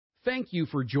Thank you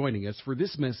for joining us for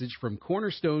this message from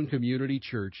Cornerstone Community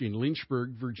Church in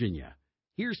Lynchburg, Virginia.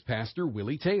 Here's Pastor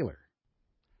Willie Taylor.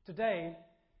 Today,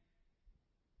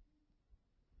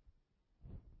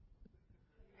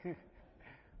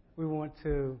 we want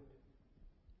to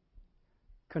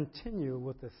continue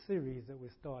with the series that we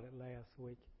started last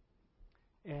week.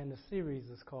 And the series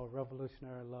is called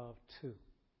Revolutionary Love 2.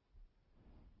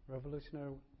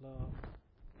 Revolutionary Love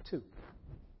 2.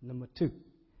 Number 2.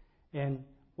 And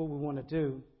what we want to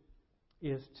do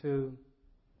is to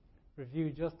review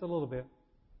just a little bit.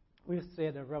 We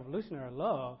said that revolutionary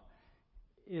love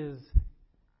is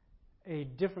a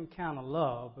different kind of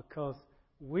love because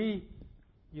we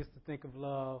used to think of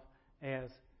love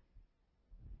as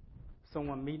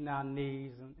someone meeting our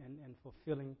needs and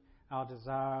fulfilling our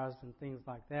desires and things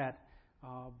like that.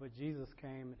 But Jesus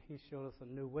came and He showed us a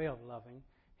new way of loving.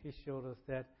 He showed us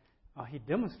that He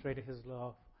demonstrated His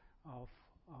love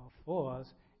for us,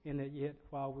 in that yet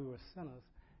while we were sinners,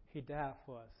 He died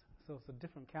for us. So it's a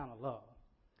different kind of love.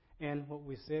 And what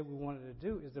we said we wanted to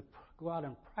do is to go out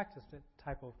and practice that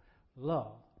type of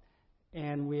love.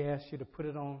 And we asked you to put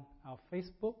it on our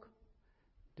Facebook.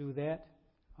 Do that.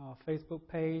 Facebook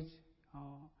page.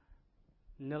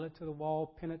 Nail it to the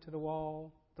wall, pin it to the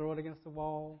wall, throw it against the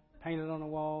wall, paint it on the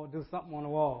wall, do something on the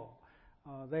wall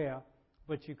there.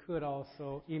 But you could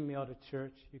also email the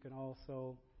church. You can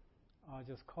also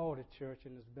just call the church,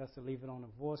 and it's best to leave it on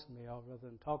a voicemail rather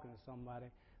than talking to somebody,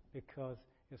 because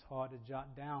it's hard to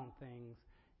jot down things.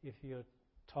 If you're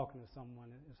talking to someone,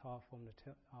 it's hard for them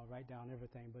to write down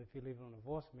everything. But if you leave it on a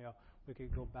voicemail, we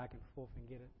could go back and forth and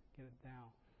get it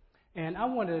down. And I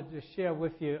wanted to share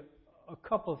with you a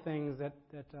couple of things that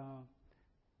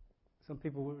some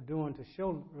people were doing to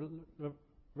show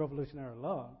revolutionary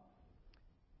love.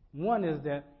 One is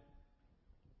that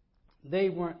they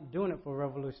weren't doing it for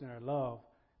revolutionary love.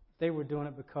 They were doing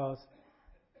it because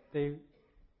they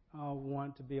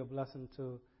wanted to be a blessing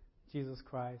to Jesus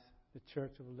Christ, the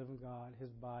Church of the Living God,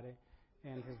 His body,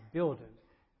 and His building.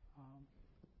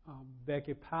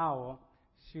 Becky Powell,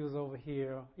 she was over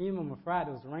here. Even on Friday,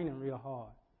 it was raining real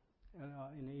hard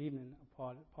in the evening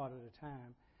part of the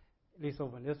time, at least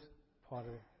over in this part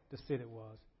of the city it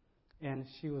was. And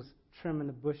she was trimming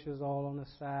the bushes all on the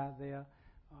side there.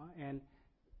 And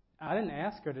I didn't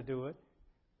ask her to do it.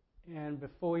 And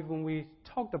before even we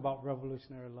talked about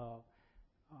revolutionary love,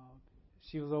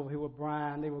 she was over here with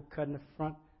Brian. They were cutting the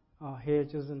front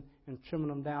hedges and trimming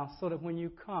them down so that when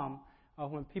you come,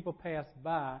 when people pass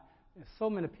by, there's so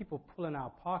many people pull in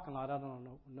our parking lot. I don't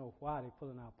know why they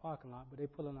pull in our parking lot, but they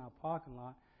pull in our parking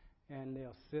lot, and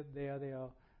they'll sit there.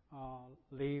 They'll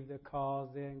leave their cars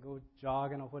there and go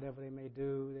jogging or whatever they may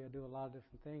do. They'll do a lot of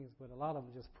different things, but a lot of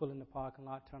them just pull in the parking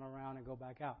lot, turn around, and go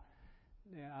back out.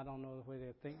 Yeah, I don't know whether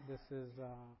they think this is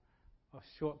a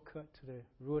shortcut to the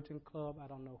Rueting Club. I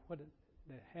don't know what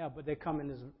they have, but they come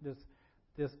in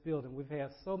this building. We've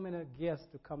had so many guests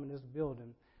to come in this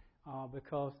building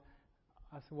because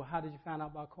I said, well, how did you find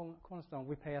out about Cornerstone?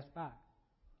 We passed by.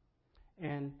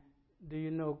 And do you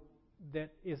know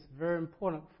that it's very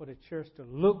important for the church to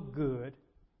look good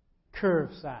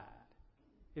curbside?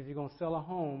 If you're going to sell a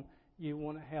home, you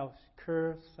want to have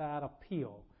curbside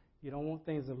appeal. You don't want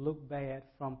things to look bad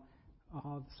from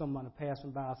somebody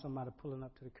passing by or somebody pulling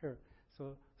up to the curb.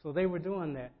 So they were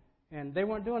doing that. And they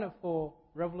weren't doing it for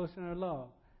revolutionary love,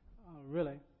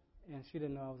 really. And she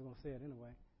didn't know I was going to say it anyway.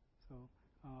 So,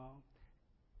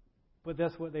 but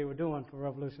that's what they were doing for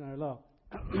revolutionary love.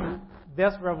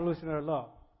 That's revolutionary love.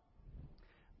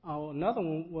 Another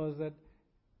one was that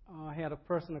I had a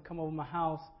person to come over my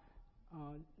house,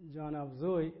 John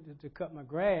Alzui, to cut my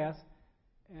grass.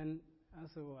 And I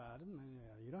said, well,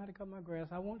 you don't have to cut my grass.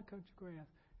 I want to cut your grass.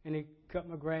 And he cut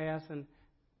my grass, and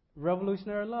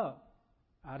revolutionary love.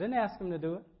 I didn't ask him to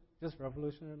do it, just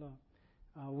revolutionary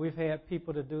love. We've had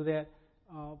people to do that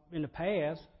in the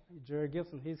past. Jerry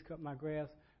Gibson, he's cut my grass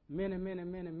many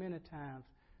times.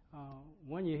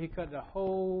 One year he cut the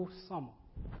whole summer.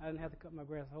 I didn't have to cut my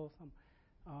grass the whole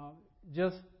summer.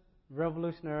 Just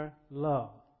revolutionary love.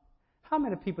 How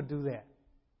many people do that?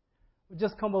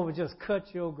 Just come over and just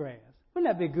cut your grass. Wouldn't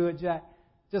that be good, Jack?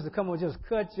 Just to come over and just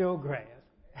cut your grass.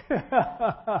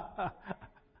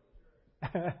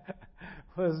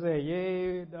 What's that?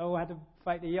 You don't have to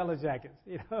fight the yellow jackets,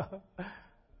 you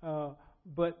know.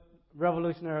 But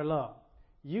revolutionary love.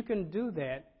 You can do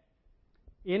that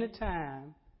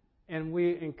anytime, and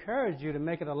we encourage you to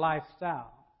make it a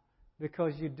lifestyle,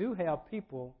 because you do have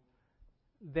people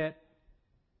that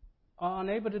are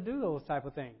unable to do those type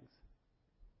of things.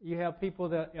 You have people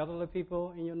that elderly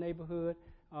people in your neighborhood.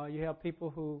 You have people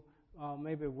who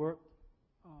maybe work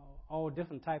all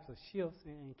different types of shifts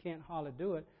and can't hardly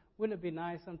do it, wouldn't it be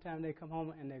nice sometime they come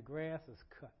home and their grass is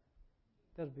cut?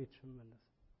 That would be tremendous.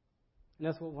 And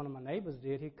that's what one of my neighbors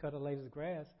did. He cut a lady's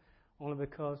grass only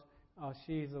because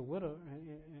she's a widow,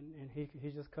 and he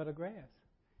just cut her grass.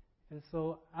 And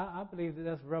so I believe that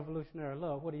that's revolutionary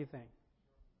love. What do you think?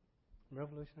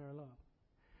 Revolutionary love.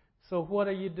 So what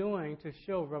are you doing to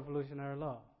show revolutionary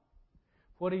love?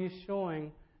 What are you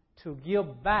showing to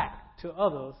give back to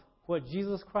others what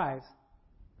Jesus Christ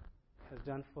has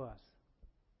done for us?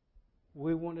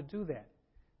 We want to do that.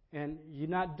 And you're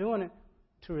not doing it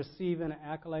to receive any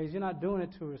accolades. You're not doing it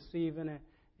to receive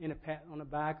any pat on the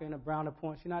back or any brownie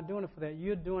points. You're not doing it for that.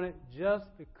 You're doing it just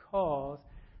because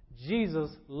Jesus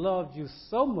loved you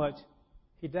so much,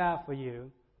 He died for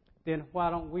you. Then why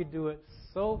don't we do it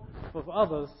so for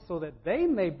others so that they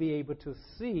may be able to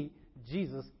see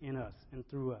Jesus in us and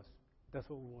through us? That's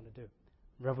what we want to do.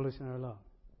 Revolutionary love.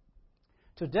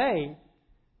 Today,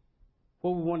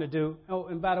 what we want to do, oh,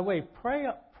 and by the way, pray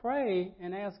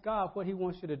and ask God what He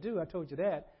wants you to do. I told you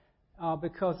that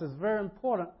because it's very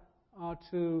important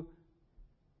to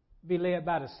be led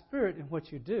by the Spirit in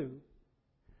what you do.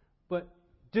 But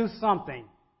do something.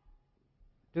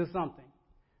 Do something.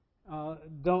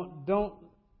 Don't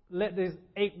let these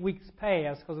 8 weeks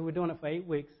pass, because we're doing it for 8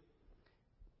 weeks.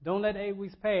 Don't let 8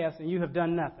 weeks pass and you have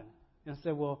done nothing. And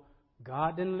say, well,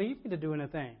 God didn't lead me to do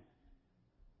anything.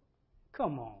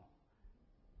 Come on.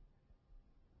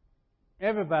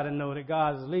 Everybody knows that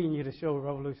God is leading you to show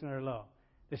revolutionary love,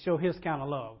 to show His kind of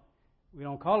love. We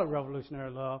don't call it revolutionary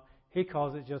love. He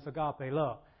calls it just agape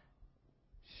love.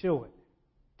 Show it.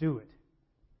 Do it.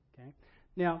 Okay.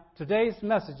 Now, today's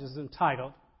message is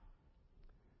entitled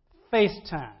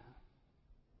FaceTime.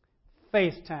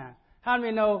 FaceTime. How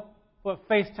many know what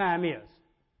FaceTime is?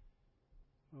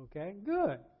 Okay,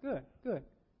 good.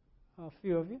 A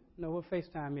few of you know what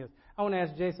FaceTime is. I want to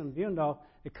ask Jason Bundolf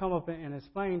to come up and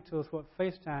explain to us what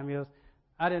FaceTime is.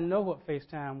 I didn't know what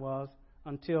FaceTime was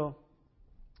until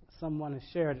someone has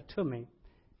shared it to me.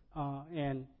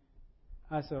 And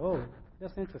I said, oh,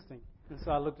 that's interesting. And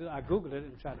so I Googled it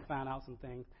and tried to find out some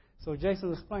things. So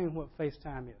Jason, explain what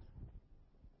FaceTime is.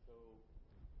 So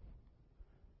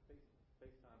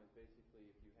FaceTime is basically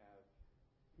if you have...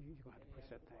 You're going to have to push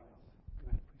that thing.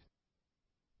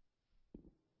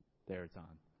 There, it's on.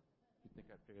 You'd think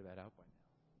I'd figure that out by now.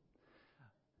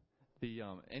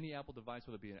 Any Apple device,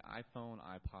 whether it be an iPhone,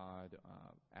 iPod,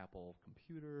 Apple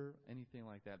computer, anything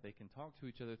like that, they can talk to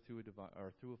each other through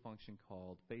a function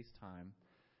called FaceTime,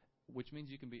 which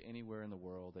means you can be anywhere in the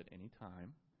world at any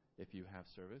time. If you have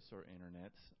service or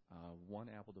internet, one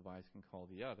Apple device can call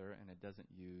the other, and it doesn't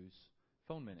use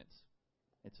phone minutes.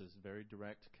 It's a very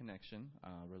direct connection,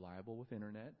 reliable with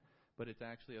internet, but it's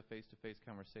actually a face-to-face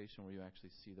conversation where you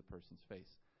actually see the person's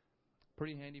face.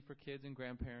 Pretty handy for kids and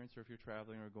grandparents, or if you're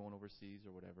traveling or going overseas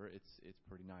or whatever. It's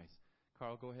pretty nice.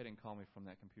 Carl, go ahead and call me from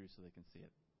that computer so they can see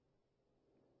it.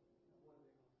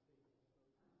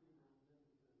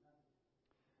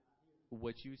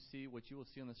 What you will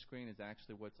see on the screen is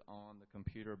actually what's on the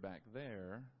computer back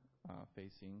there,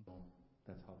 facing.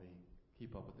 That's how they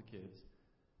keep up with the kids.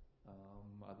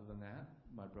 Other than that,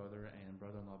 my brother and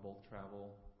brother-in-law both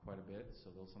travel quite a bit, so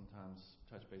they'll sometimes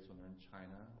touch base when they're in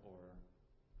China or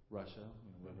Russia,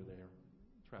 wherever they're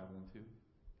traveling to.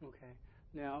 Okay.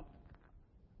 Now,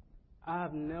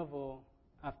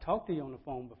 I've talked to you on the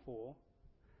phone before,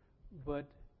 but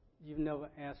you've never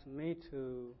asked me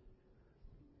to.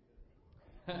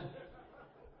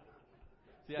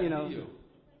 See, I see you.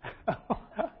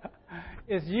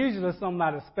 It's usually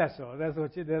somebody special. That's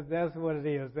what it is. That's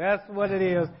what it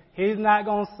is. He's not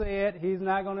going to say it. He's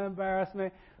not going to embarrass me.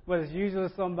 But it's usually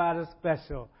somebody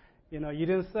special. You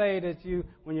didn't say that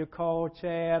when you call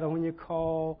Chad or when you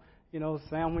call,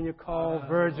 Sam, when you call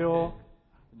Virgil.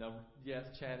 Okay. No, yes,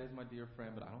 Chad is my dear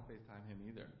friend, but I don't FaceTime him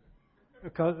either.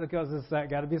 Because it's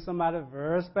got to be somebody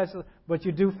very special. But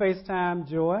you do FaceTime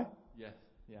Joy? Yes,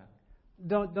 yeah.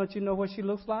 Don't you know what she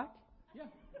looks like? Yeah.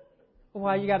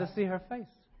 Why you got to see her face?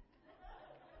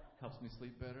 Helps me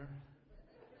sleep better.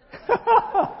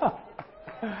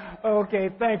 Okay,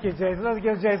 thank you, Jason. Let's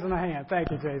give Jason a hand. Thank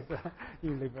you, Jason. You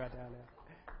can leave right down there.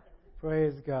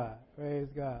 Praise God. Praise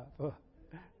God.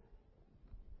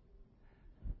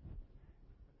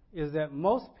 Is that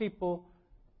most people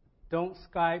don't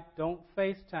Skype, don't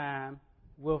FaceTime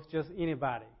with just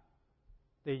anybody.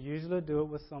 They usually do it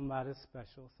with somebody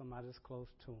special, somebody that's close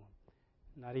to them.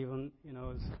 Not even,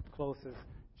 as close as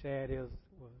Chad is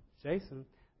with Jason.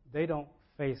 They don't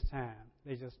FaceTime.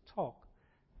 They just talk.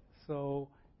 So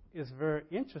it's very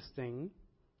interesting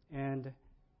and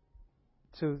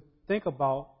to think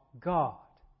about God.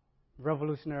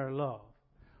 Revolutionary love.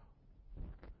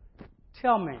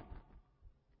 Tell me,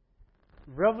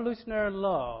 revolutionary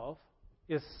love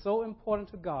is so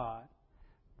important to God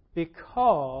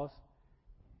because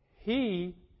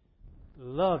He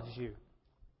loves you.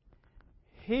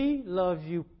 He loves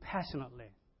you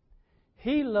passionately.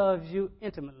 He loves you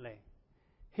intimately.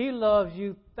 He loves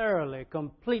you thoroughly,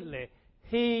 completely.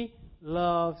 He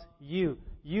loves you.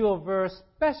 You are very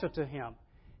special to Him.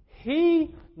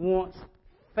 He wants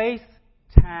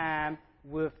FaceTime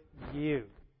with you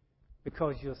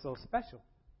because you're so special.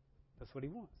 That's what He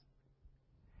wants.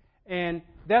 And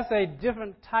that's a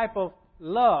different type of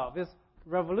love. It's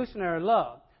revolutionary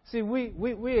love. See,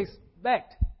 we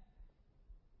expect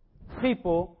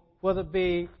people, whether it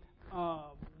be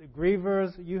the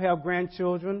grievers, you have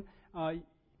grandchildren,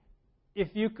 if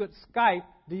you could Skype,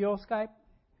 do you all Skype?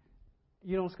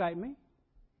 You don't Skype me?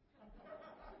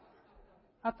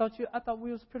 I thought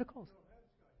we was pretty close.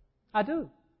 I do.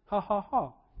 Ha ha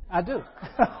ha. I do.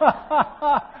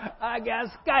 I got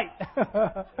Skype.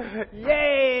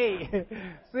 Yay!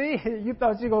 See, you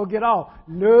thought you were going to get off.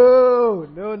 No.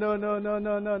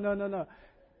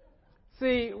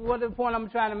 See, what the point I'm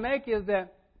trying to make is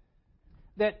that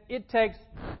it takes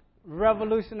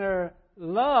revolutionary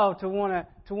love to want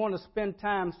to spend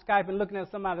time Skyping, looking at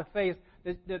somebody's face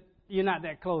that you're not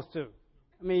that close to.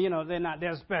 I mean, they're not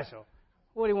that special.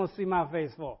 What do you want to see my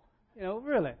face for?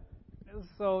 Really.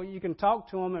 So you can talk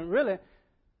to them, and really,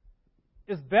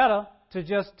 it's better to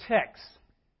just text.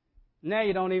 Now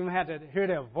you don't even have to hear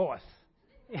their voice.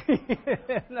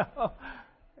 No,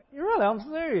 really, I'm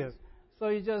serious. So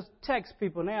you just text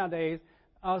people nowadays.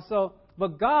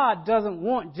 But God doesn't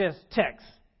want just text.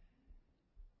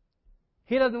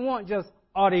 He doesn't want just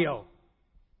audio.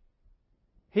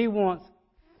 He wants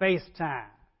FaceTime.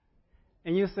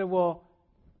 And you say, well,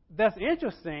 that's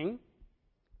interesting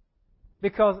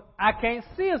because I can't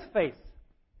see his face.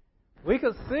 We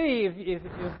could see if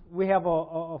we have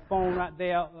a phone right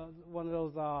there, one of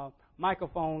those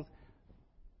microphones.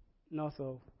 No,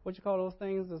 so what you call those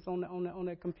things that's on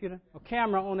that computer? A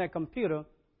camera on that computer.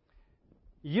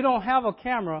 You don't have a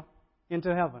camera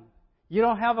into heaven. You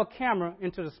don't have a camera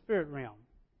into the spirit realm.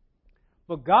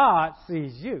 But God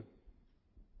sees you.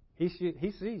 He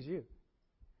sees you.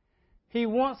 He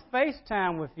wants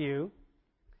FaceTime with you,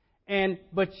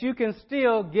 but you can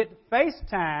still get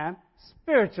FaceTime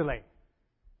spiritually.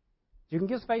 You can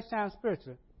get FaceTime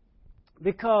spiritually.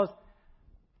 Because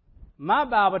my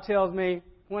Bible tells me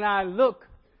when I look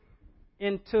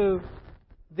into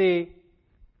the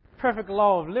perfect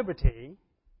law of liberty,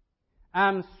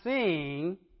 I'm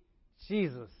seeing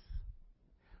Jesus.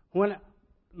 When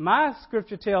my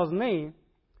scripture tells me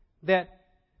that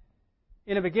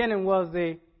in the beginning was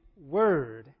the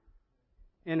Word,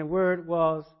 and the Word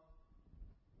was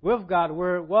with God, the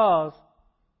Word was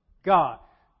God.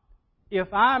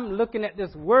 If I'm looking at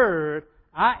this Word,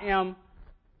 I am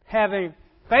having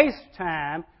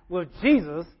FaceTime with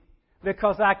Jesus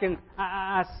because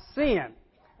I see Him.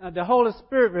 The Holy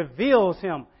Spirit reveals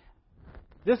Him.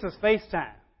 This is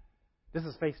FaceTime. This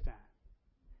is FaceTime.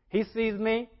 He sees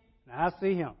me, and I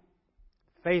see Him.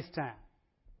 FaceTime.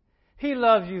 He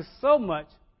loves you so much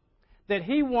that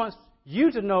He wants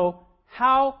you to know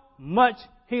how much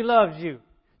He loves you.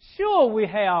 Sure, we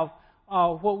have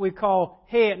what we call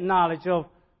head knowledge of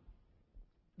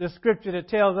the Scripture that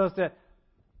tells us that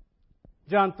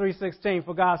John 3:16,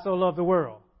 for God so loved the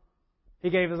world, He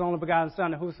gave His only begotten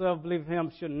Son, that whosoever believes in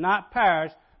Him should not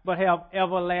perish, but have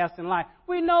everlasting life.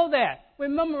 We know that. We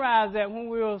memorized that when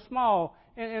we were small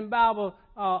in Bible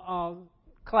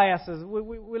classes.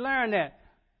 We learned that.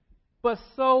 But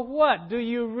so what? Do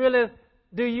you really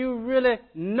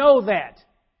know that?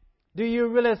 Do you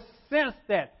really sense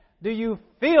that? Do you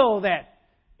feel that?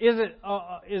 Is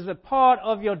it part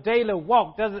of your daily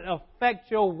walk? Does it affect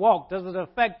your walk? Does it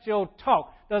affect your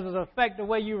talk? Does it affect the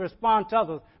way you respond to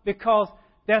others? Because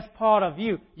that's part of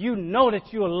you. You know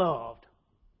that you are loved.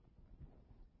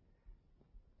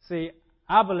 See,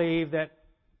 I believe that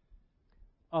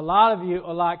a lot of you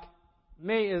are like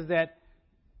me, is that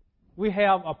we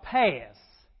have a past.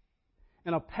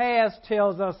 And a past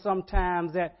tells us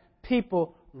sometimes that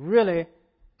people really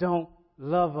don't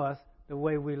love us the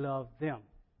way we love them.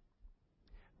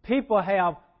 People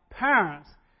have parents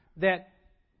that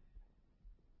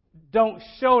don't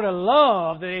show the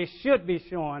love that they should be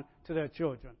showing to their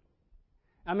children.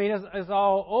 I mean, it's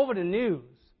all over the news.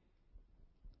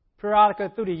 Periodically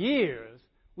through the years,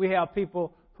 we have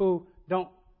people who don't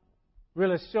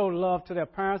really show love to their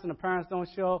parents, and the parents don't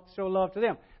show love to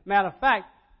them. Matter of fact,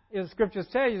 the Scriptures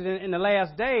tell you that in the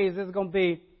last days, there's going to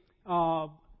be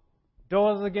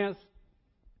doors against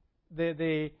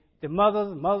the The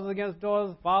mothers against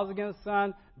daughters, fathers against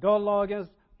sons, daughter-in-law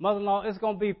against mother-in-law. It's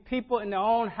going to be people in their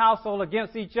own household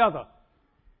against each other.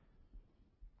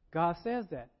 God says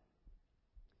that.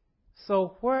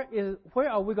 So where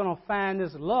are we going to find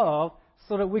this love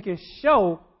so that we can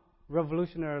show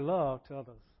revolutionary love to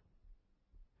others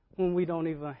when we don't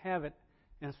even have it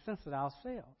and sense it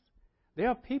ourselves? There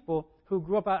are people who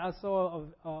grew up. I saw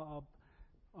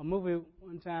a movie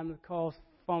one time called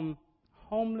From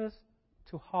Homeless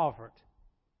to Harvard.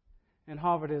 And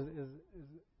Harvard is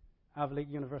Ivy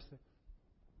League University.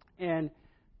 And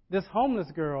this homeless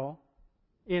girl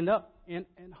ended up in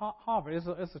Harvard.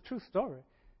 It's a true story.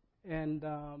 And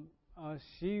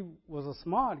she was a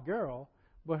smart girl,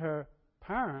 but her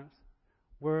parents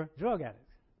were drug addicts.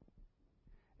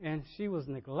 And she was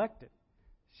neglected.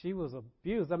 She was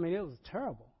abused. I mean, it was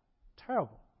terrible.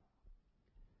 Terrible.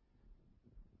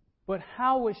 But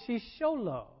how would she show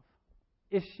love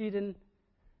if she didn't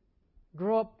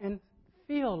grow up and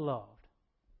feel loved?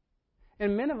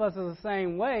 And many of us are the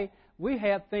same way. We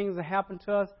have things that happen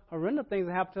to us, horrendous things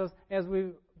that happen to us as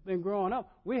we've been growing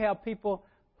up. We have people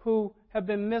who have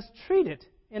been mistreated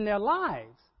in their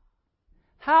lives.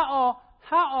 How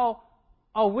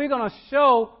are we going to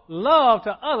show love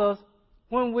to others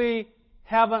when we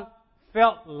haven't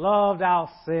felt loved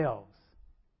ourselves?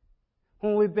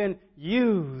 When we've been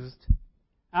used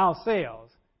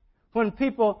ourselves? When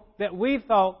people that we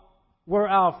thought were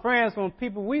our friends, when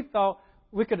people we thought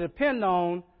we could depend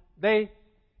on, they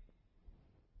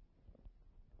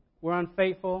were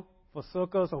unfaithful,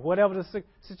 forsook us, or whatever the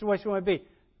situation might be.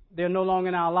 They're no longer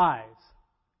in our lives.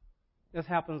 This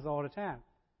happens all the time.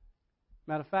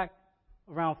 Matter of fact,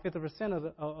 around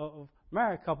 50% of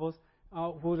married couples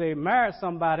who they married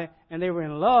somebody and they were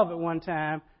in love at one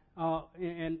time,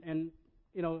 and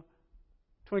you know,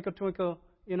 twinkle,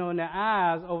 you know, in their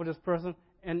eyes over this person,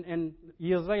 and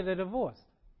years later they're divorced,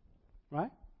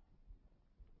 right?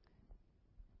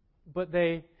 But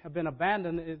they have been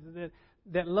abandoned.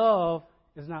 That love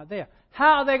is not there.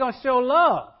 How are they going to show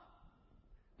love?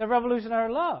 The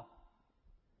revolutionary love.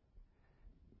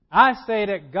 I say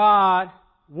that God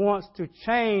wants to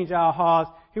change our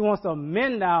hearts. He wants to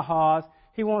amend our hearts.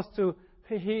 He wants to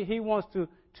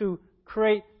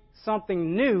create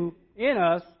something new in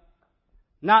us,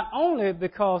 not only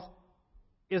because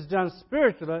it's done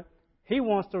spiritually. He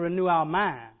wants to renew our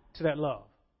mind to that love.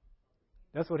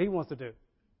 That's what He wants to do.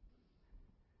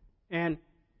 And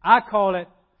I call it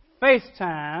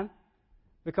Facetime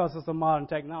because it's a modern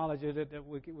technology that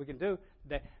we can do.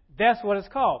 That's what it's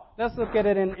called. Let's look at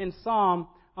it in Psalm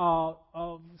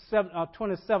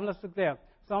 27. Let's look there.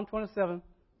 Psalm 27.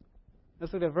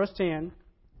 Let's look at verse 10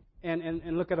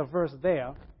 and look at a verse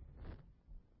there.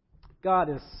 God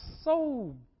is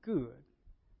so good.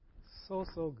 So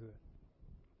good.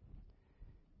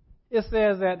 It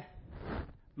says that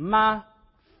my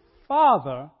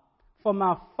father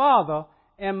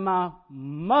and my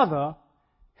mother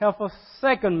have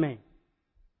forsaken me,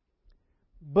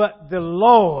 but the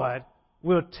Lord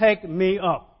will take me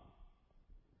up.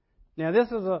 Now this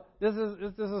is a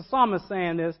psalmist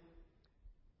saying this.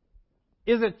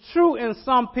 Is it true in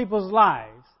some people's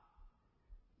lives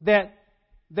that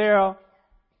their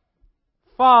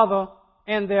father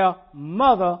and their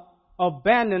mother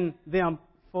abandoned them,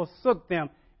 forsook them?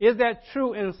 Is that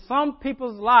true in some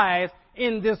people's lives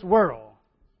in this world?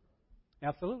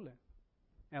 Absolutely.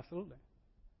 Absolutely.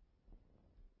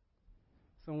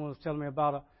 Someone was telling me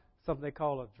about something they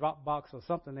call a drop box or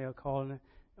something they are calling it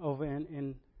over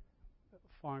in a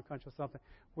foreign country or something,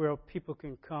 where people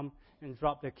can come and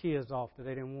drop their kids off that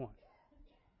they didn't want.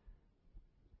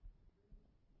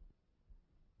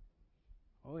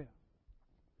 Oh, yeah.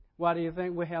 Why do you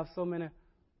think we have so many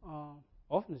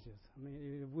orphanages? I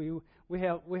mean, we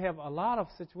have a lot of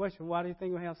situations. Why do you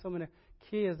think we have so many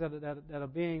kids that are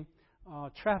being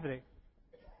trafficked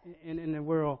in the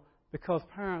world? Because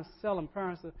parents sell them.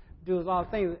 Parents do a lot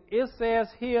of things. It says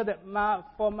here that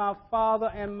for my father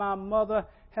and my mother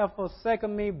have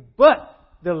forsaken me, but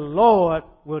the Lord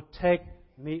will take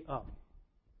me up.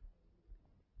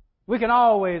 We can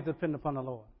always depend upon the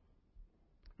Lord,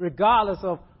 regardless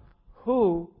of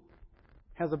who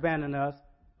has abandoned us,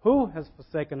 who has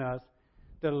forsaken us.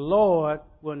 The Lord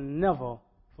will never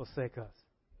forsake us.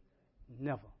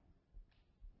 Never.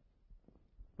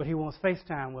 But He wants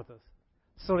FaceTime with us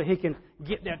so that He can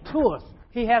get that to us.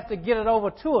 He has to get it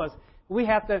over to us. We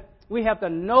have to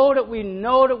know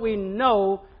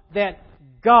that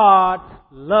God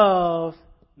loves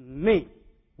me.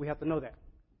 We have to know that.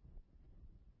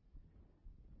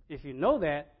 If you know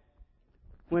that,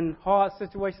 when hard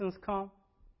situations come,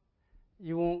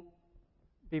 you won't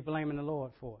be blaming the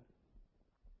Lord for it.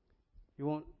 You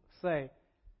won't say,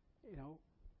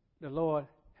 the Lord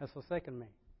has forsaken me.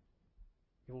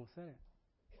 You won't say it.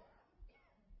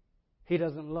 He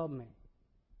doesn't love me.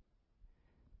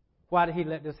 Why did he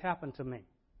let this happen to me?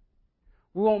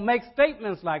 We won't make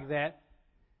statements like that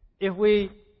if we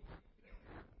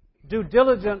do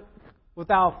diligent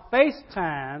with our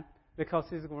FaceTime, because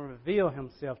he's going to reveal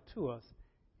himself to us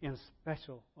in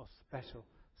special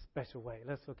way.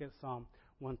 Let's look at Psalm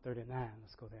 139.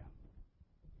 Let's go there.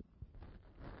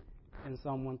 In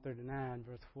Psalm 139,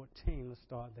 verse 14, let's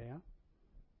start there.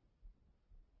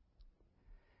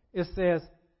 It says,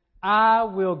 I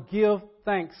will give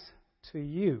thanks to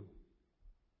you,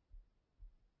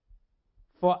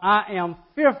 for I am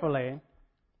fearfully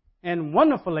and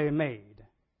wonderfully made.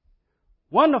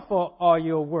 Wonderful are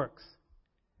your works,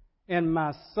 and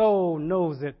my soul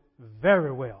knows it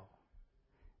very well.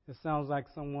 It sounds like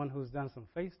someone who's done some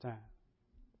FaceTime.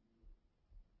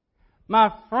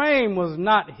 My frame was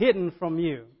not hidden from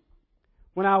you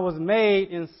when I was made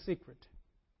in secret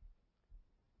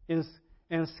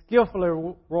and skillfully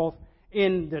wrought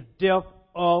in the depth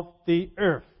of the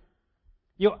earth.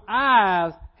 Your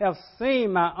eyes have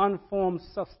seen my unformed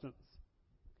substance,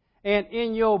 and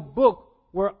in your book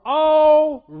were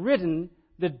all written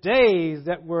the days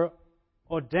that were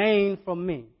ordained for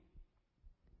me.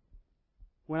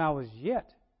 When as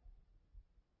yet,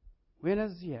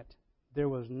 there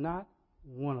was not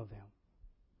one of them.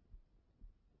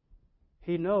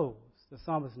 He knows, the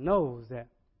psalmist knows, that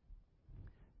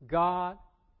God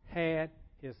had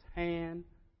his hand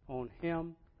on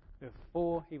him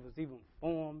before he was even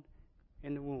formed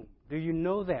in the womb. Do you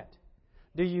know that?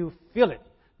 Do you feel it?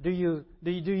 Do you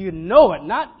know it?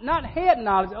 Not head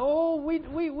knowledge. Oh, we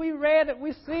read it,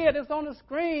 we see it, it's on the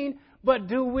screen. But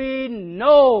do we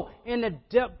know in the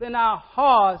depth in our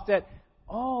hearts that,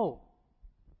 oh,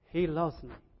 he loves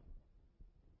me?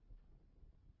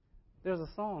 There's a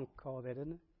song called that,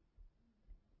 isn't it?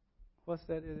 What's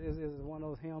that? Is it one of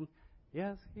those hymns?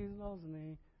 Yes, he loves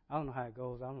me. I don't know how it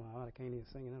goes. I can't even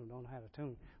sing it. I don't know how to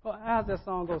tune. Well, how's that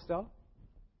song go, Stella?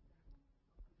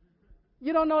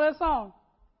 You don't know that song?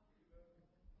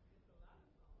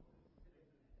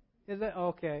 Is that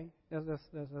okay? That's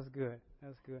good.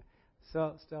 That's good.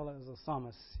 So Stella is a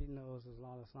psalmist. She knows a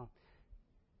lot of songs.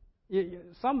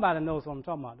 Somebody knows what I'm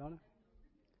talking about, don't it?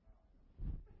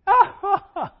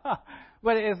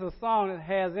 But it's a song that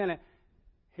has in it,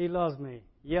 he loves me.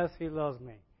 Yes, he loves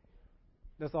me.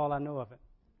 That's all I know of it.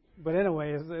 But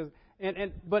anyway,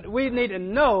 but we need to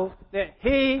know that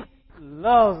he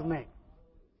loves me.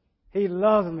 He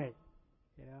loves me.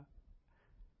 Yeah.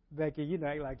 Becky, you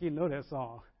act like you know that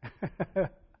song. I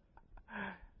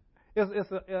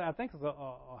think it's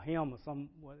a hymn or some,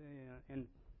 and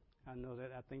I know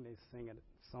that I think they sing it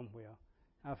somewhere.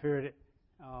 I've heard it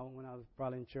when I was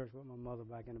probably in church with my mother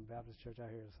back in the Baptist church. I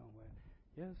heard it somewhere.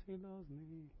 Yes, he loves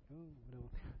me.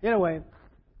 Oh, anyway,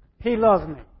 he loves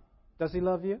me. Does he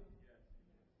love you?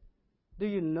 Do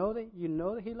you know that he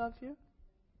loves you?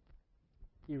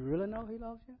 You really know he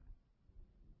loves you?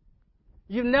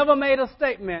 You've never made a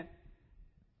statement,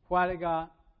 why did God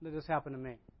let this happen to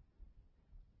me?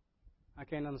 I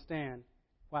can't understand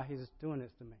why he's doing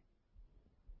this to me.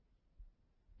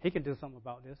 He can do something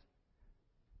about this.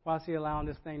 Why is he allowing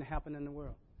this thing to happen in the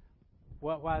world?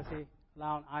 Why is he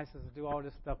allowing ISIS to do all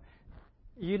this stuff?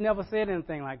 You never said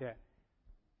anything like that,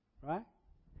 right?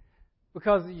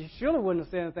 Because you surely wouldn't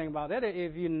have said anything about that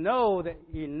if you know that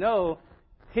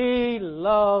he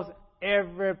loves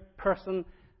every person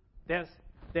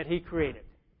that he created,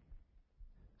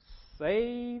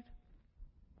 saved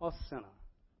or sinner.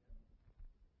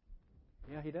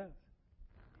 Yeah, he does.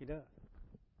 He does.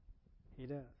 He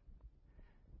does.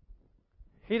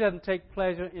 He doesn't take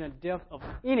pleasure in the death of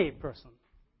any person.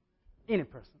 Any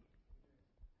person.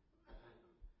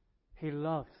 He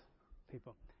loves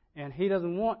people. And he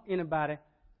doesn't want anybody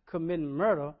committing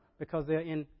murder because they're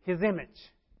in his image.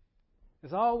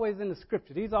 It's always in the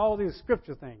scripture. These are all these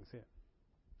scripture things here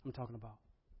I'm talking about.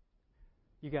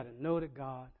 You got to know that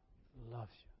God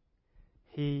loves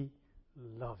you. He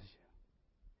loves you.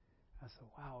 I said,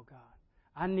 wow, God,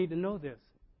 I need to know this.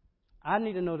 I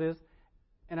need to know this,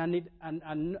 and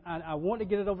I want to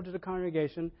get it over to the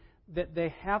congregation that they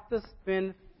have to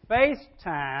spend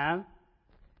FaceTime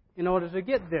in order to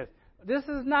get this. This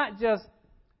is not just,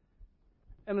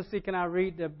 let me see, can I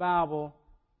read the Bible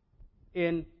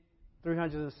in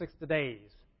 360 days?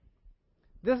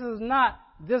 This is not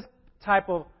this type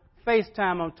of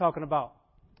FaceTime I'm talking about.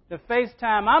 The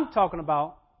FaceTime I'm talking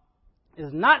about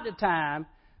is not the time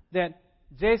that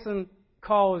Jason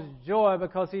calls Joy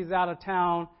because he's out of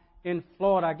town in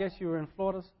Florida. I guess you were in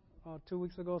Florida 2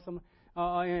 weeks ago or something.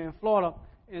 in Florida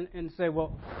and say,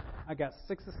 well, I got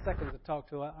 60 seconds to talk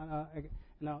to her.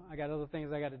 I got other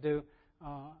things I got to do.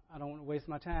 I don't want to waste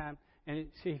my time. And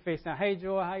she FaceTime, hey,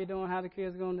 Joy, how you doing? How the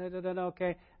kids going?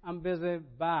 Okay, I'm busy.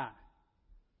 Bye.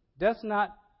 That's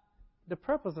not the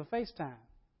purpose of FaceTime.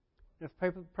 The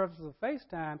purpose of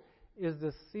FaceTime is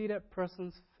to see that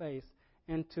person's face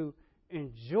and to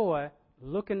enjoy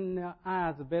looking in their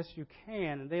eyes the best you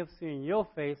can, and they'll see in your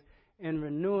face and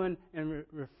renewing and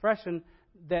refreshing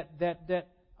the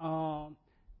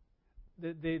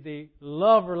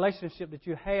love relationship that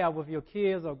you have with your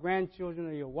kids or grandchildren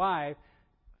or your wife.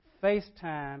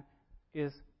 FaceTime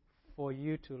is for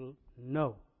you to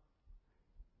know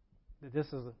that this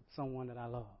is someone that I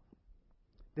love.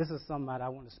 This is somebody I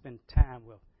want to spend time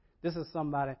with. This is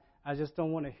somebody I just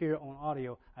don't want to hear on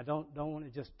audio. I don't want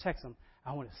to just text them.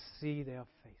 I want to see their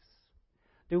face.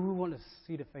 Do we want to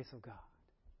see the face of God?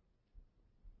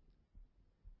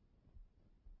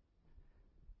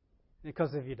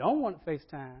 Because if you don't want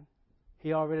FaceTime,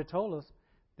 He already told us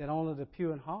that only the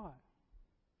pure in heart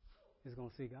is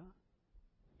going to see God.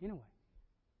 Anyway,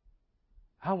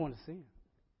 I want to see Him.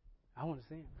 I want to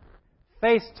see Him.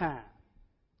 FaceTime.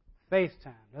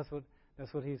 FaceTime. That's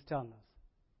what He's telling us.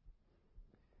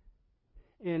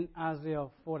 In Isaiah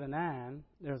 49,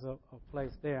 there's a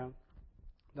place there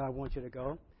that I want you to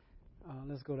go.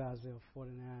 Let's go to Isaiah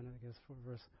 49. I guess for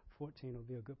verse 14 will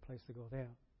be a good place to go there.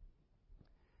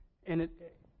 And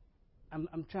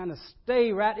I'm trying to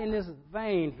stay right in this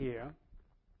vein here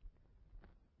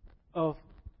of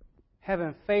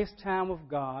having FaceTime with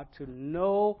God to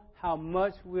know how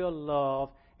much we're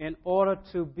loved in order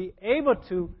to be able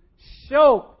to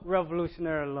show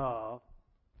revolutionary love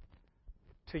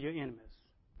to your enemies.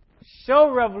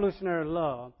 Show revolutionary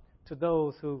love to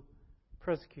those who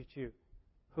persecute you,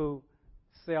 who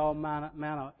say all manner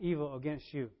of evil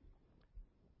against you,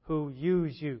 who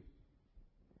use you,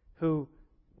 who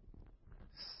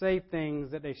say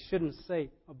things that they shouldn't say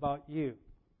about you.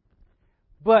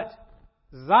 But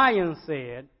Zion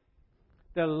said,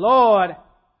 the Lord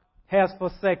has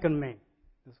forsaken me.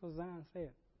 That's what Zion said.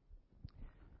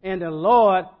 And the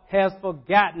Lord has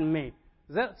forgotten me.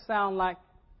 Does that sound like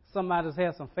somebody's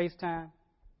had some FaceTime?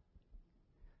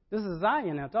 This is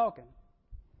Zion now talking.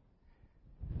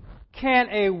 Can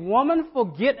a woman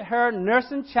forget her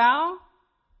nursing child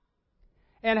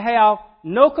and have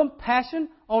no compassion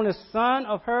on the son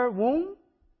of her womb?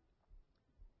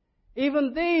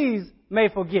 Even these may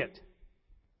forget,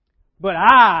 but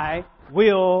I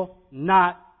will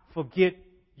not forget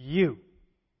you.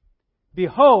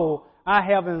 Behold, I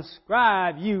have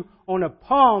inscribed you on the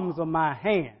palms of my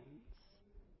hands.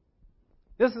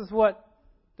 This is what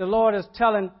the Lord is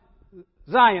telling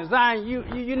Zion. Zion,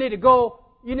 you need to go.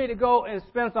 You need to go and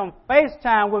spend some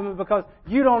FaceTime with me because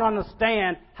you don't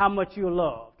understand how much you're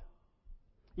loved.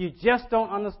 You just don't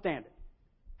understand it,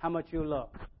 how much you're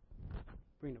loved.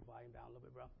 Bring the volume down a little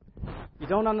bit, bro. You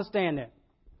don't understand that,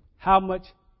 how much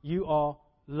you are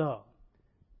loved.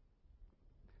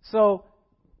 So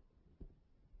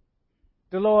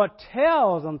the Lord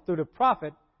tells them through the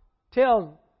prophet, tells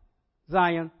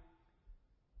Zion,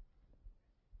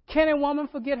 can a woman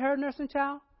forget her nursing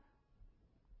child?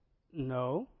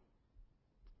 No.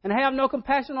 And have no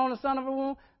compassion on the son of her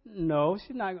womb? No,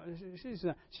 she's not. She's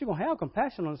going to have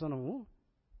compassion on the son of her womb.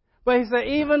 But he said,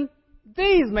 even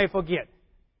these may forget.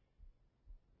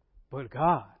 But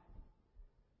God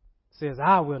says,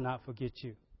 I will not forget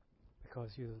you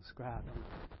because you inscribed on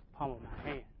the palm of my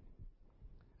hand.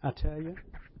 I tell you,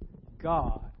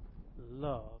 God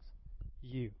loves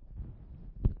you.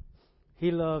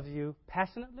 He loves you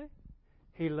passionately.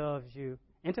 He loves you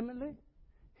intimately.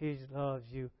 He loves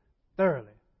you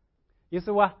thoroughly. You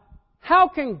say, well, how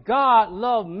can God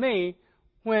love me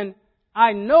when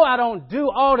I know I don't do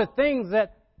all the things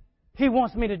that He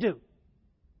wants me to do?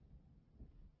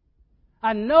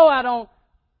 I know I don't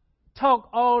talk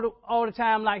all the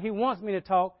time like He wants me to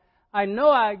talk. I know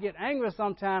I get angry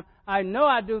sometimes. I know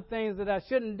I do things that I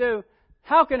shouldn't do.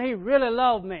 How can He really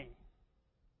love me?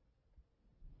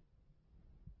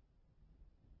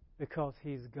 Because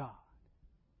He's God.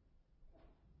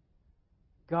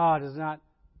 God is not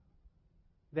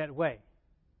that way.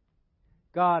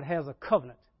 God has a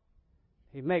covenant.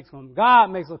 When God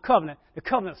makes a covenant, the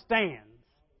covenant stands.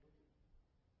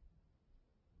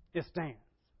 It stands.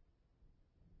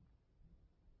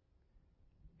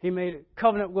 He made a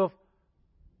covenant with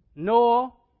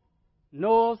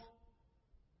Noah's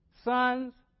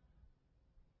sons,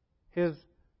 his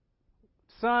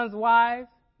son's wife,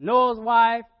 Noah's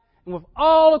wife, and with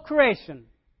all of creation.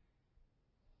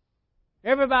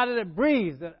 Everybody that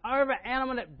breathes, every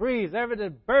animal that breathes, every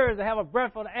bird that have a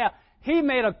breath of the air, He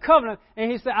made a covenant,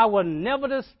 and he said, I will never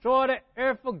destroy the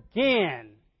earth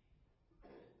again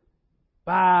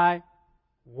by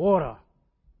water.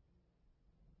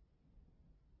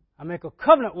 I make a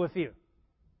covenant with you.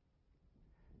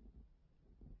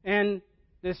 And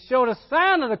to show the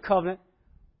sign of the covenant,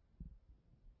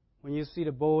 when you see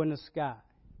the bow in the sky,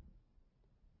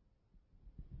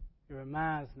 it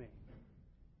reminds me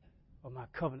of my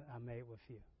covenant I made with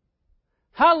you.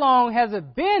 How long has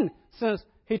it been since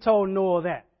he told Noah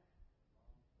that?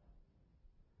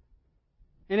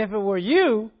 And if it were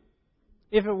you,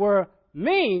 if it were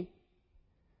me,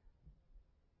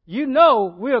 you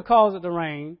know we'll cause it to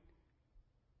rain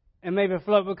and maybe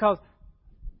flood, because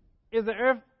is the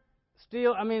earth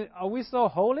still, are we so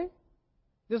holy?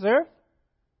 This earth?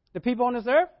 The people on this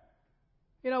earth?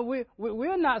 You know,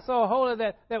 we're not so holy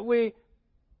that we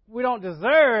don't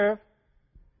deserve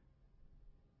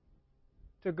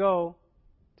to go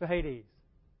to Hades.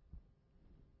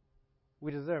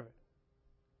 We deserve it.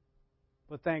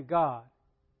 But thank God,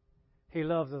 He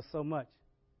loves us so much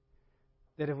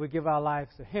that if we give our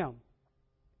lives to Him,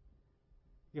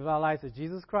 give our lives to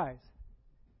Jesus Christ,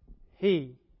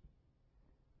 He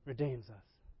redeems us.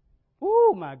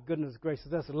 Oh, my goodness gracious,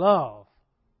 that's love.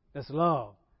 That's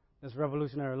love. That's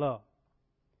revolutionary love.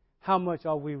 How much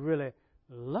are we really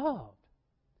loved?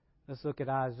 Let's look at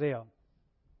Isaiah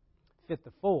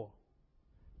 54:5.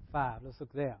 Let's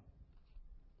look there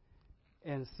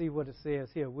and see what it says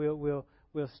here. We're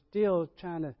still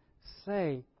trying to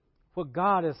say what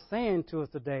God is saying to us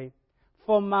today.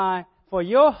 For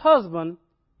your husband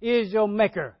is your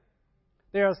maker.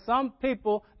 There are some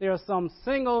people, there are some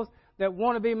singles that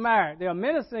want to be married. There are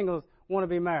many singles who want to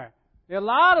be married. There are a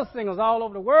lot of singles all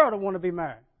over the world that want to be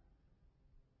married.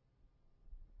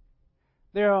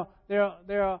 There are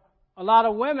a lot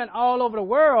of women all over the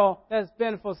world that's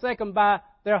been forsaken by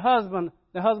their husband,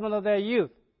 the husband of their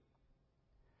youth.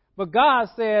 But God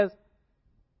says,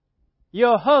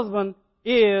 your husband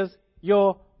is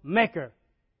your maker.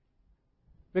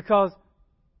 Because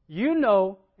you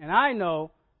know, and I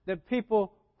know, that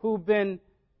people who've been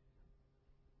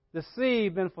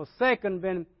deceived, been forsaken,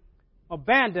 been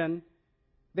abandoned,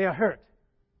 they're hurt.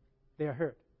 They're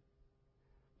hurt.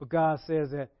 But God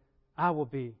says that I will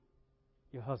be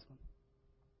your husband,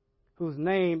 whose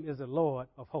name is the Lord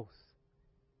of hosts.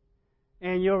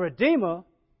 And your Redeemer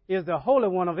is the Holy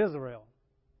One of Israel,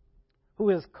 who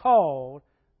is called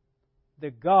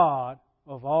the God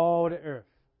of all the earth.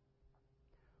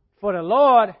 For the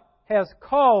Lord has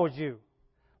called you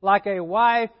like a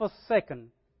wife forsaken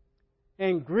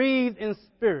and grieved in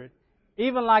spirit,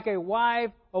 even like a wife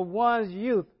of one's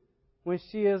youth when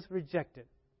she is rejected,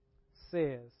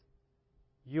 says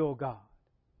your God.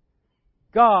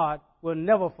 God will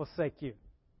never forsake you.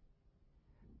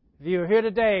 If you're here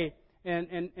today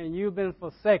and you've been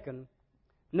forsaken,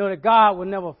 know that God will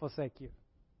never forsake you.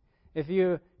 If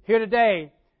you're here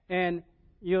today and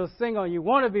you're single and you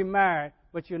want to be married,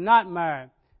 but you're not married,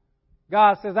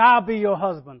 God says, I'll be your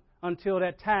husband until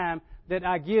that time that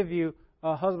I give you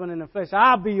a husband in the flesh.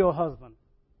 I'll be your husband.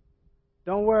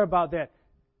 Don't worry about that.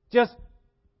 Just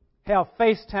have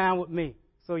FaceTime with me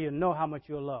so you know how much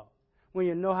you're loved. When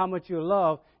you know how much you're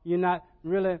loved, you're not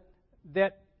really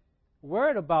that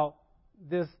worried about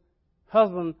this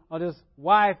husband or this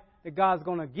wife that God's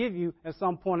going to give you at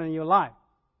some point in your life.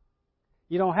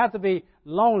 You don't have to be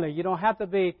lonely. You don't have to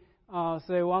be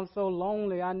say, well, I'm so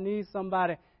lonely, I need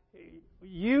somebody.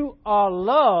 You are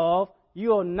loved.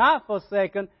 You are not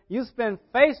forsaken. You spend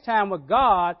FaceTime with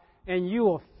God, and you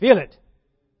will feel it.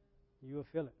 You will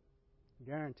feel it.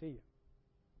 Guarantee you.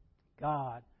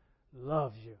 God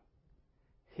loves you.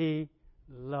 He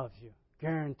loves you.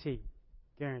 Guaranteed.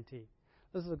 Guaranteed.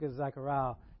 Let's look at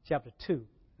Zechariah chapter 2.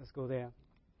 Let's go there.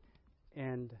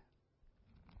 And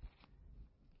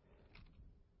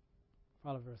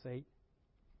probably verse 8.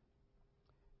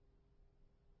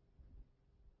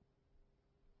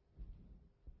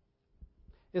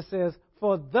 It says,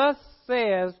 for thus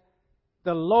says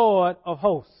the Lord of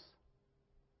hosts,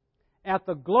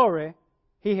 after glory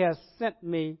He has sent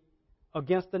me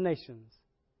against the nations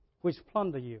which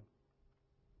plunder you.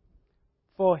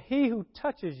 For he who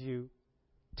touches you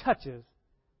touches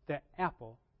the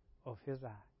apple of His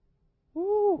eye.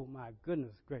 Ooh, my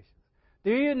goodness gracious.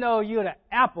 Do you know you're the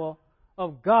apple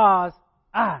of God's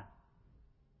eye?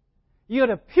 You're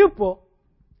the pupil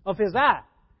of His eye.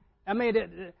 I mean,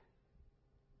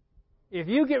 if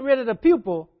you get rid of the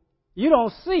pupil, you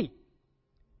don't see.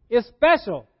 It's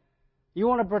special. You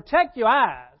want to protect your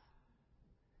eyes.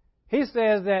 He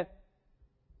says that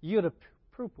you're the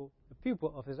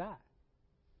pupil of His eye.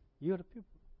 You're the pupil.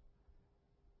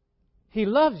 He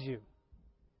loves you.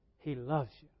 He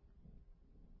loves you.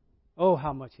 Oh,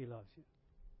 how much He loves you.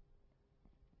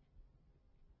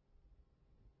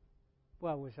 Boy,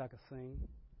 I wish I could sing.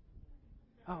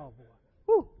 Oh, boy.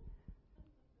 Woo.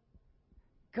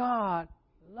 God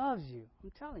loves you.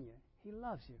 I'm telling you, He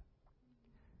loves you.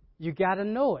 You got to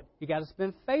know it. You got to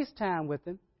spend FaceTime with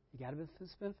Him. You got to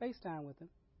spend FaceTime with Him.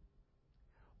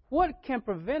 What can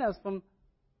prevent us from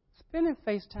spending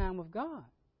FaceTime with God?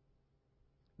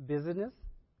 Busyness,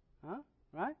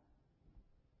 right?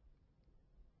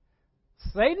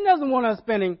 Satan doesn't want us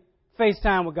spending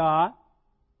FaceTime with God.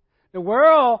 The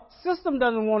world system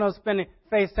doesn't want us spending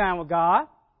FaceTime with God.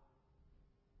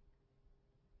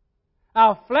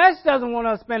 Our flesh doesn't want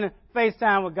us spending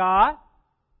FaceTime with God.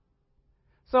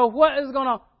 So what is going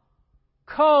to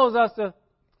cause us to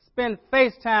spend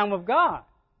FaceTime with God?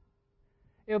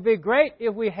 It would be great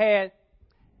if we had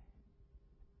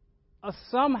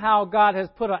somehow God has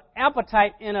put an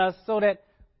appetite in us so that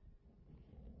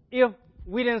if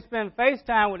we didn't spend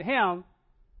FaceTime with Him,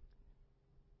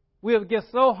 we would get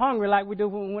so hungry like we do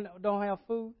when we don't have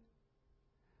food.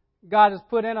 God has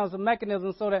put in us a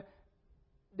mechanism so that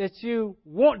you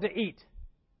want to eat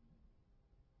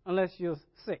unless you're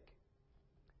sick.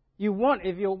 You want,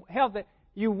 if you're healthy,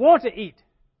 you want to eat,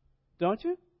 don't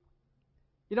you?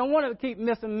 You don't want to keep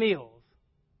missing meals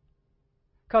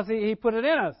because He put it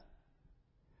in us.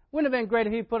 Wouldn't it have been great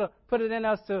if He put it in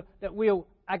us that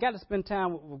I got to spend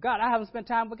time with God. I haven't spent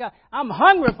time with God. I'm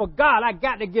hungry for God. I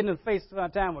got to get in the face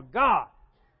time with God.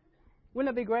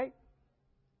 Wouldn't that be great?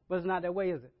 But it's not that way,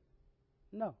 is it?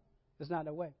 No, it's not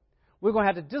that way. We're going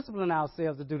to have to discipline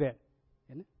ourselves to do that,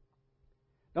 isn't it?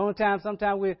 The only time,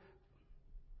 sometimes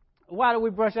why do we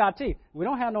brush our teeth? We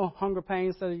don't have no hunger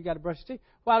pains, so you got to brush your teeth.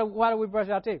 Why do we brush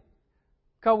our teeth?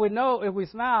 Because we know if we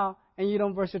smile and you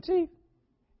don't brush your teeth,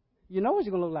 you know what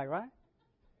you're going to look like, right?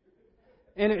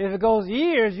 And if it goes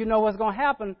years, you know what's going to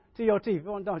happen to your teeth,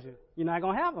 don't you? You're not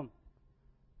going to have them.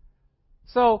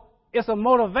 So it's a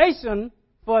motivation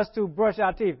for us to brush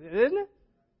our teeth, isn't it?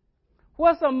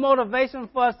 What's a motivation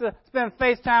for us to spend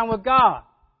FaceTime with God?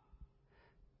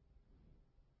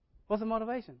 What's the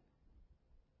motivation?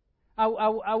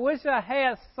 I wish I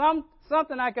had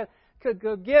something I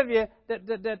could give you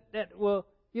that will,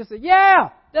 you say, yeah,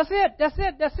 that's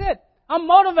it. I'm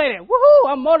motivated. Woohoo!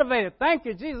 I'm motivated. Thank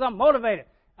you, Jesus. I'm motivated.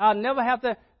 I'll never have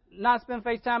to not spend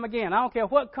FaceTime again. I don't care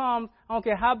what comes. I don't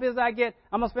care how busy I get.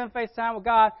 I'm going to spend FaceTime with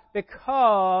God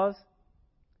because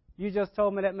you just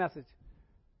told me that message.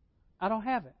 I don't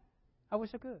have it. I wish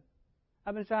I could.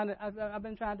 I've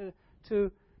been trying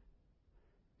to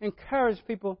encourage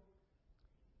people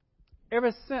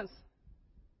ever since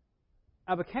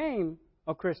I became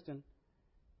a Christian.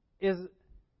 This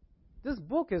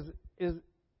book is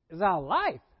our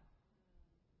life.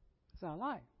 It's our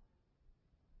life.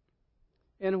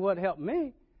 And what helped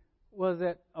me was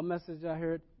that a message I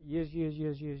heard years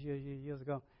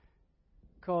ago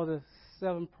called the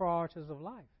 7 priorities of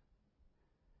life.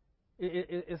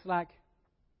 It's like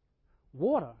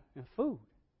water and food.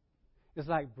 It's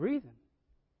like breathing.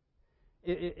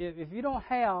 If you don't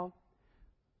have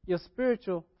your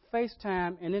spiritual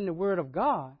FaceTime and in the Word of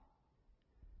God,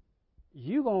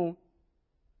 you're going to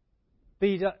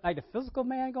be like the physical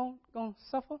man going to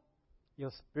suffer.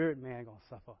 Your spirit man going to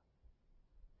suffer.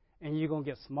 And you're going to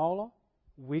get smaller,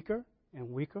 weaker, and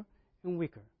weaker, and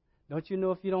weaker. Don't you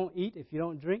know if you don't eat, if you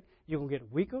don't drink, you're going to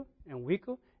get weaker and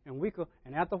weaker and weaker.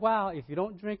 And after a while, if you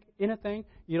don't drink anything,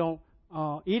 you don't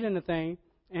eat anything,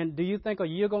 and do you think a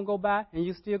year going to go by and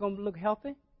you're still going to look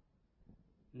healthy?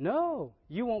 No.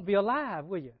 You won't be alive,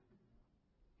 will you?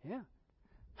 Yeah.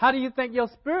 How do you think your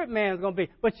spirit man is going to be?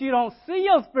 But you don't see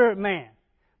your spirit man.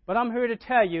 But I'm here to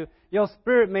tell you, your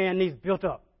spirit man needs built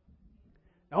up.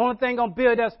 The only thing going to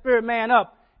build that spirit man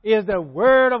up is the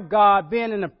Word of God,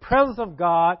 being in the presence of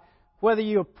God. Whether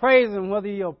you're praising, whether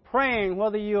you're praying,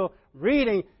 whether you're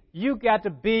reading, you got to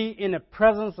be in the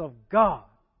presence of God.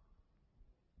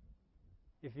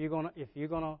 If you're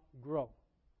gonna grow.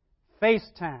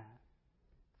 FaceTime.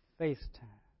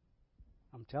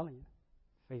 I'm telling you,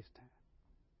 FaceTime.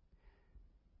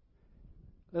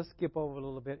 Let's skip over a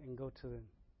little bit and go to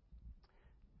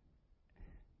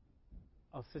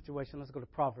a situation. Let's go to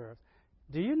Proverbs.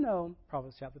 Do you know,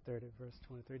 Proverbs chapter 30, verse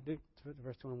 23,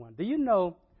 verse 21. Do you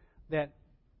know that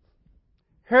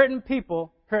hurting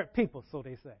people hurt people, so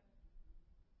they say.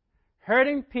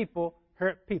 Hurting people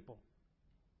hurt people.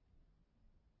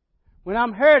 When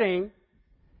I'm hurting,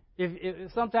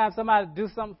 if sometimes somebody do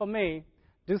something for me,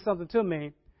 do something to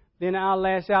me, then I'll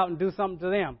lash out and do something to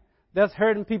them. That's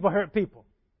hurting people hurt people.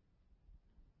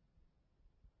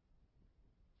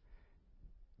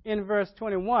 In verse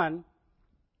 21,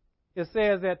 it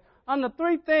says that Under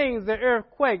 3 things, the earth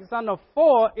quakes. Under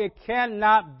 4, it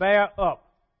cannot bear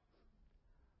up.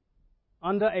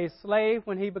 Under a slave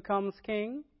when he becomes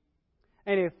king,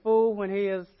 and a fool when he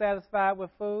is satisfied with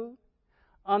food.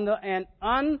 Under an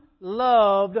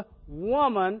unloved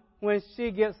woman when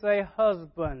she gets a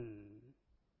husband.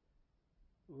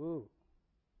 Ooh.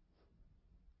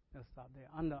 Let's stop there.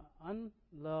 Under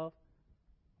unloved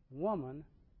woman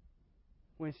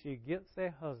when she gets a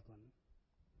husband.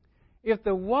 If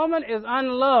the woman is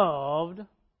unloved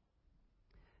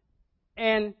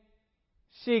and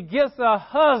she gets a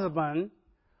husband,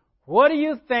 what do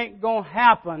you think going to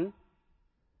happen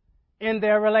in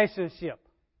their relationship?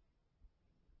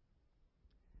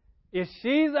 If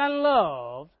she's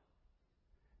unloved,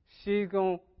 she's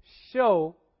going to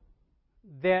show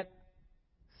that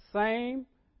same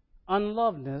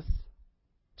unlovedness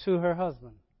to her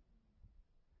husband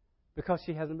because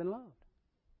she hasn't been loved.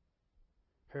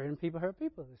 Hurting people hurt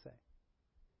people, they say.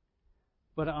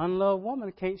 But an unloved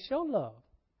woman can't show love.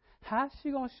 How's she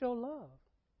going to show love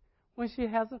when she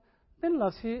hasn't been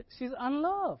loved? She's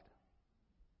unloved.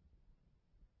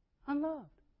 Unloved.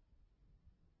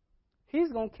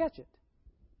 He's going to catch it.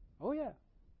 Oh, yeah.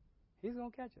 He's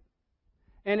going to catch it.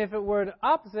 And if it were the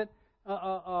opposite,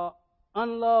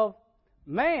 unloved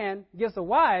man gets a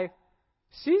wife,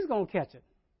 she's going to catch it.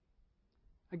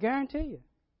 I guarantee you.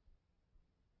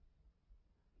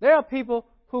 There are people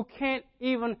who can't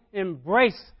even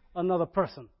embrace another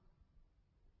person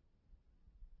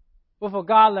with a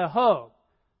godly hug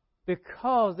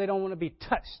because they don't want to be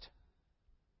touched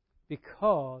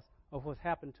because of what's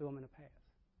happened to them in the past.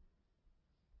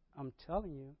 I'm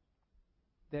telling you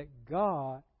that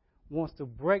God wants to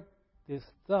break this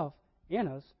stuff in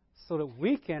us so that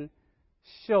we can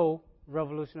show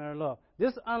revolutionary love.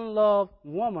 This unloved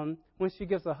woman, when she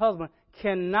gets a husband,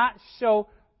 cannot show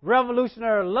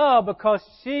revolutionary love because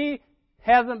she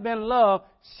hasn't been loved.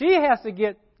 She has to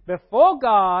get before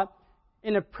God,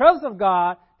 in the presence of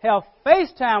God, have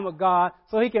Facetime with God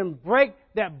so He can break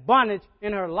that bondage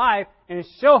in her life and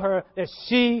show her that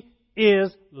she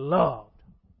is loved.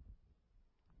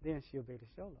 Then she'll be able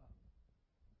to show love.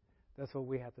 That's what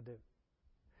we have to do.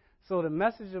 So the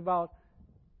message about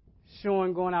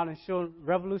going out and showing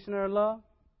revolutionary love,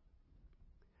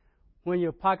 when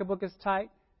your pocketbook is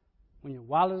tight, when your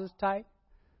wallet is tight,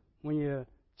 when your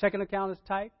checking account is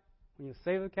tight, when your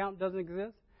savings account doesn't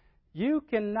exist, you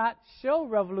cannot show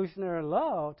revolutionary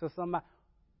love to somebody.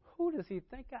 Who does he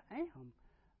think I am?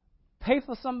 Pay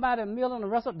for somebody a meal in a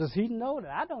restaurant. Does he know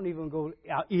that I don't even go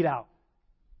out, eat out?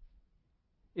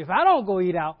 If I don't go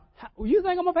eat out, you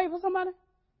think I'm going to pay for somebody?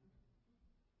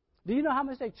 Do you know how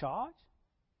much they charge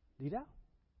to eat out?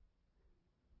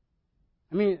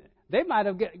 I mean, they might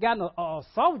have gotten a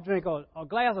soft drink or a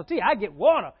glass of tea. I get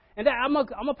water. And I'm going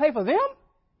to pay for them?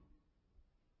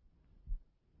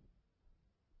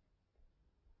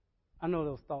 I know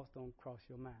those thoughts don't cross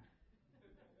your mind.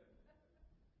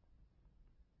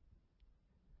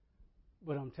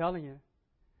 But I'm telling you,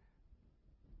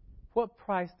 what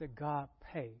price did God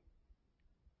pay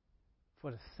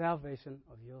for the salvation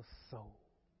of your soul?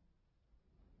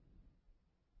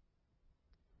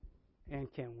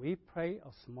 And can we pay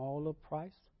a smaller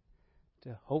price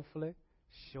to hopefully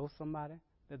show somebody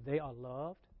that they are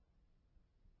loved?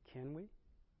 Can we?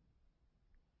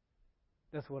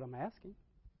 That's what I'm asking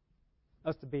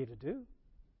us to be able to do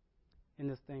in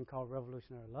this thing called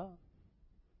revolutionary love.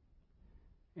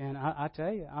 And I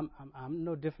tell you, I'm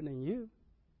no different than you.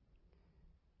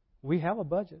 We have a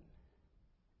budget,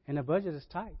 and the budget is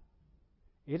tight.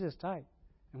 It is tight.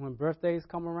 And when birthdays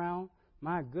come around,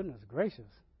 my goodness gracious,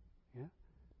 yeah.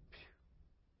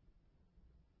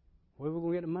 Where are we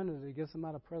going to get the money to get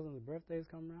somebody a present when birthdays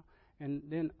come around? And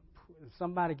then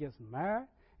somebody gets married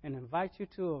and invites you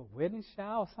to a wedding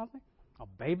shower or something, a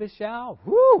baby shower.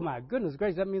 Whoo, my goodness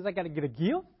gracious, that means I got to get a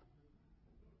gift.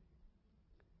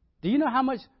 Do you know how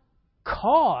much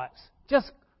cards,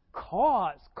 just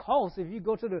cards, cost if you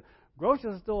go to the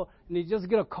grocery store and you just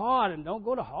get a card and don't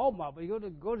go to Hallmark, but you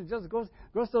go to just grocery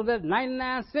store, that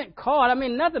 99-cent card. I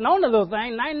mean, nothing on the little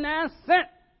thing, 99 cents.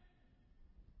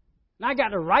 And I got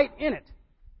to write in it.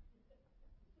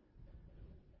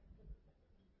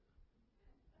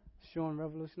 Showing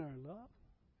revolutionary love?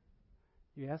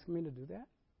 You asking me to do that?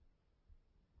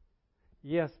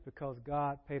 Yes, because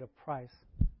God paid a price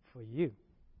for you.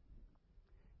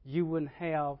 You wouldn't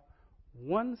have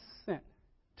 1 cent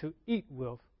to eat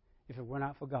with if it were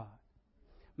not for God.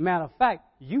 Matter of fact,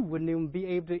 you wouldn't even be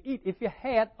able to eat if you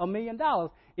had $1 million.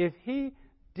 If He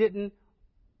didn't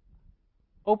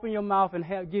open your mouth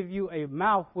and give you a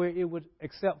mouth where it would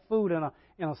accept food and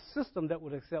a system that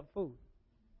would accept food.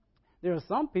 There are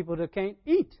some people that can't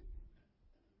eat.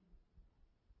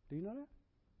 Do you know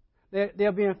that?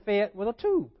 They're being fed with a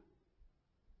tube.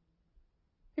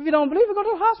 If you don't believe it, go to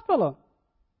the hospital.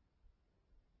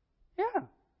 Yeah.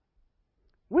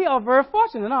 We are very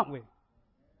fortunate, aren't we?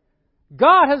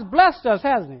 God has blessed us,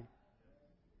 hasn't He?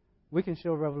 We can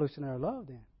show revolutionary love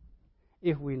then,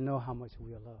 if we know how much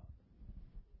we are loved.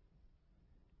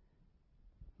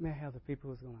 May I have the people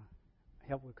who's going to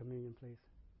help with communion, please?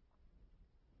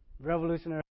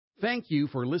 Revolutionary. Thank you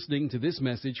for listening to this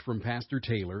message from Pastor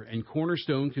Taylor and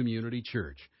Cornerstone Community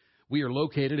Church. We are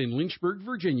located in Lynchburg,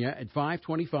 Virginia at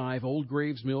 525 Old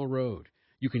Graves Mill Road.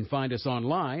 You can find us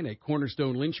online at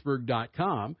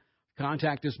cornerstonelynchburg.com,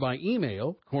 contact us by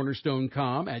email,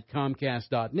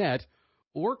 cornerstonecom@comcast.net,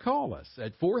 or call us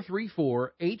at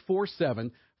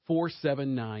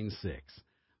 434-847-4796.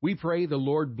 We pray the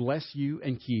Lord bless you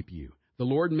and keep you. The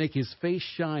Lord make His face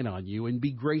shine on you and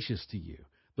be gracious to you.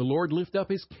 The Lord lift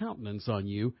up His countenance on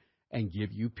you and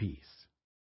give you peace.